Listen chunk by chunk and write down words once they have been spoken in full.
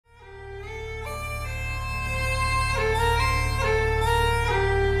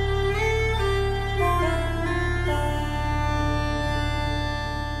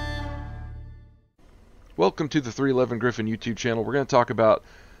welcome to the 311 Griffin YouTube channel. We're going to talk about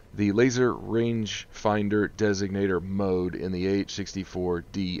the laser rangefinder designator mode in the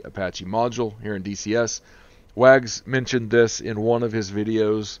AH-64D Apache module here in DCS. Wags mentioned this in one of his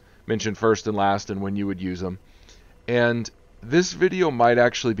videos, mentioned first and last and when you would use them. And this video might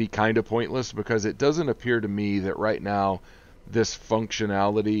actually be kind of pointless because it doesn't appear to me that right now this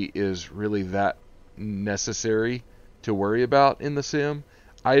functionality is really that necessary to worry about in the sim.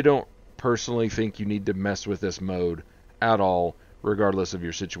 I don't personally think you need to mess with this mode at all, regardless of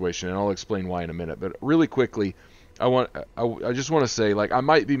your situation, and I'll explain why in a minute. But really quickly, I just want to say, like, I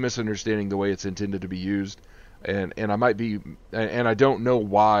might be misunderstanding the way it's intended to be used, and I might be, and I don't know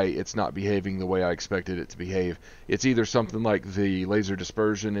why it's not behaving the way I expected it to behave. It's either something like the laser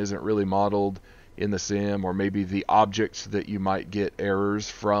dispersion isn't really modeled in the sim, or maybe the objects that you might get errors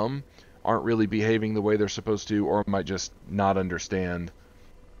from aren't really behaving the way they're supposed to, or might just not understand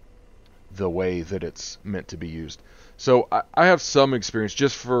the way that it's meant to be used. So I have some experience,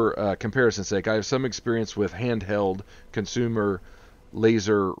 just for comparison's sake, I have some experience with handheld consumer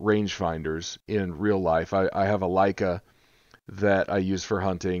laser rangefinders in real life. I have a Leica that I use for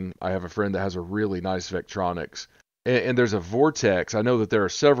hunting. I have a friend that has a really nice Vectronics. And there's a Vortex. I know that there are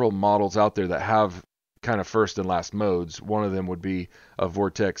several models out there that have kind of first and last modes. One of them would be a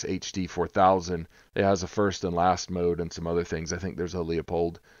Vortex HD 4000. It has a first and last mode and some other things. I think there's a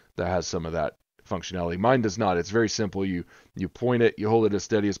Leopold that has some of that functionality. Mine does not. It's very simple. You point it, you hold it as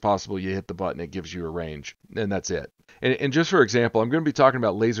steady as possible, you hit the button, it gives you a range, and that's it. And just for example, I'm going to be talking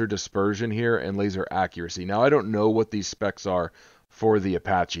about laser dispersion here and laser accuracy. Now, I don't know what these specs are for the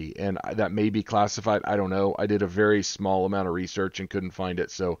Apache, and that may be classified. I don't know. I did a very small amount of research and couldn't find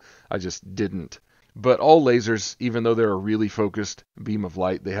it, so I just didn't. But all lasers, even though they're a really focused beam of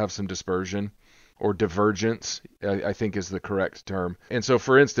light, they have some dispersion, or divergence, I think is the correct term. And so,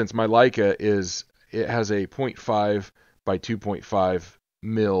 for instance, my Leica it has a 0.5 by 2.5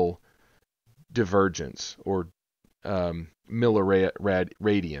 mil divergence, or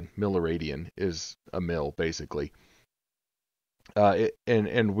milliradian. Milliradian is a mil, basically.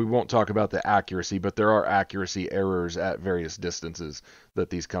 And we won't talk about the accuracy, but there are accuracy errors at various distances that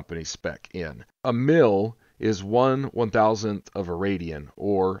these companies spec in. A mil is 1/1000th of a radian,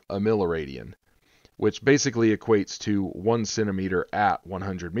 or a milliradian, which basically equates to 1 centimeter at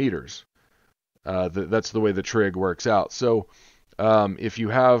 100 meters. That's the way the trig works out. So if you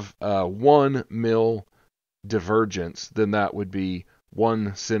have 1 mil divergence, then that would be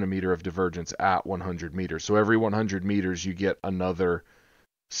 1 centimeter of divergence at 100 meters. So every 100 meters you get another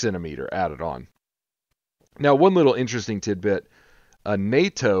centimeter added on. Now, one little interesting tidbit, a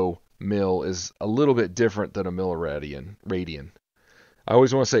NATO mil is a little bit different than a milliradian. I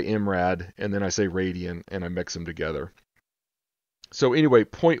always want to say MRAD, and then I say radian, and I mix them together. So anyway,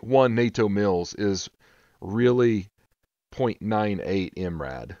 0.1 NATO mils is really 0.98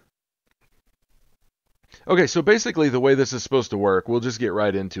 MRAD. Okay, so basically the way this is supposed to work, we'll just get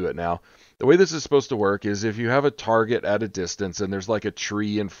right into it now. The way this is supposed to work is if you have a target at a distance and there's like a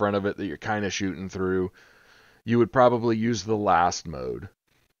tree in front of it that you're kind of shooting through, you would probably use the last mode.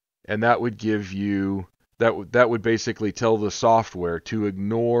 And that would give you, that would basically tell the software to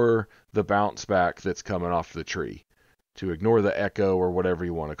ignore the bounce back that's coming off the tree, to ignore the echo or whatever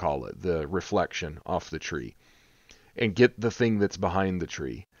you want to call it, the reflection off the tree, and get the thing that's behind the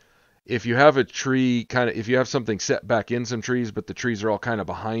tree. If you have a tree if you have something set back in some trees, but the trees are all kind of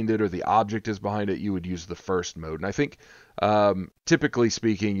behind it, or the object is behind it, you would use the first mode. And I think, typically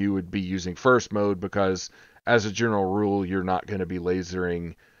speaking, you would be using first mode because, as a general rule, you're not going to be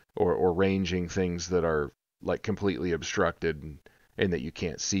lasering or ranging things that are like completely obstructed and that you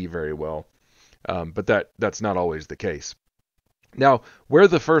can't see very well. But that's not always the case. Now, where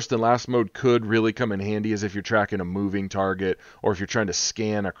the first and last mode could really come in handy is if you're tracking a moving target, or if you're trying to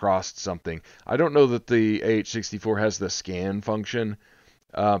scan across something. I don't know that the AH-64 has the scan function,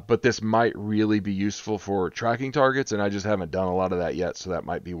 but this might really be useful for tracking targets, and I just haven't done a lot of that yet, so that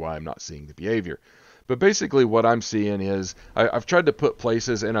might be why I'm not seeing the behavior. But basically what I'm seeing is, I've tried to put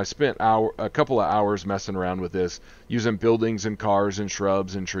places, and I spent a couple of hours messing around with this, using buildings and cars and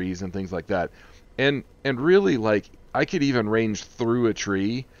shrubs and trees and things like that. And really, like, I could even range through a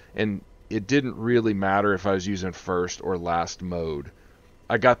tree, and it didn't really matter if I was using first or last mode.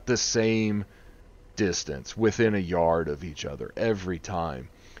 I got the same distance, within a yard of each other, every time.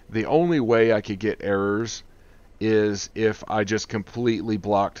 The only way I could get errors is if I just completely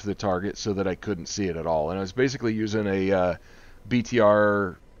blocked the target so that I couldn't see it at all. And I was basically using a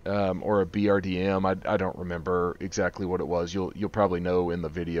BTR or a BRDM. I don't remember exactly what it was. You'll probably know in the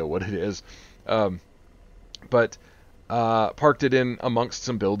video what it is. But parked it in amongst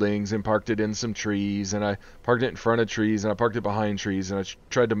some buildings and parked it in some trees, and I parked it in front of trees, and I parked it behind trees, and I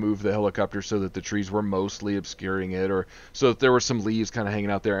tried to move the helicopter so that the trees were mostly obscuring it, or so that there were some leaves kind of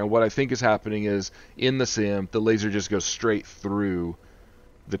hanging out there. And what I think is happening is, in the sim, the laser just goes straight through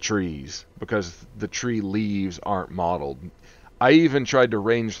the trees because the tree leaves aren't modeled. I even tried to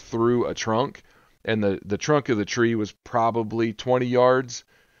range through a trunk, and the trunk of the tree was probably 20 yards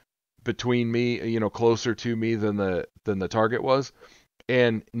between me, closer to me than the target was,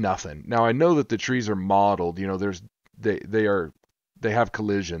 and nothing. Now I know that the trees are modeled. They have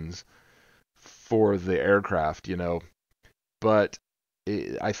collisions for the aircraft, but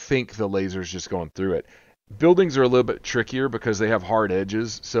I think the laser's just going through it. Buildings are a little bit trickier because they have hard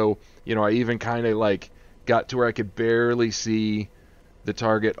edges. So, I even kind of like got to where I could barely see the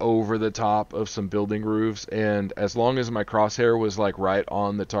target over the top of some building roofs, and as long as my crosshair was like right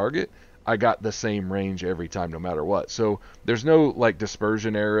on the target, I got the same range every time no matter what. So there's no like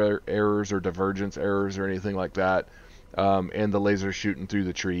dispersion errors or divergence errors or anything like that. And the laser shooting through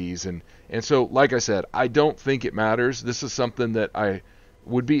the trees, and so like I said, I don't think it matters. This is something that I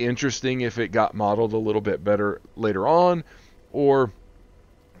would be interesting if it got modeled a little bit better later on, or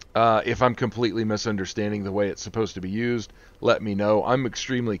if I'm completely misunderstanding the way it's supposed to be used, let me know. I'm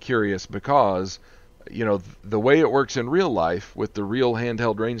extremely curious because, the way it works in real life with the real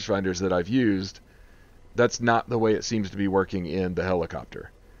handheld rangefinders that I've used, that's not the way it seems to be working in the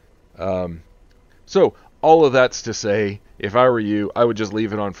helicopter. So all of that's to say, if I were you, I would just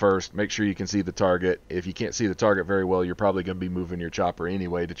leave it on first. Make sure you can see the target. If you can't see the target very well, you're probably going to be moving your chopper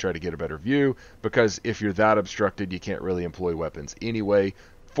anyway to try to get a better view, because if you're that obstructed, you can't really employ weapons anyway.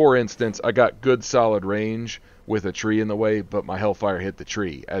 For instance, I got good solid range with a tree in the way, but my Hellfire hit the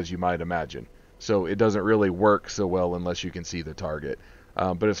tree, as you might imagine. So it doesn't really work so well unless you can see the target.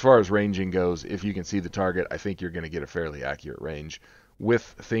 But as far as ranging goes, if you can see the target, I think you're going to get a fairly accurate range with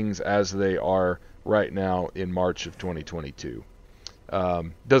things as they are right now in March of 2022.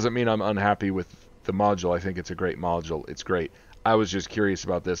 Doesn't mean I'm unhappy with the module. I think it's a great module. It's great. I was just curious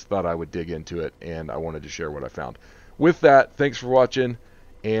about this, thought I would dig into it, and I wanted to share what I found. With that, thanks for watching,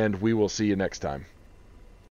 and we will see you next time.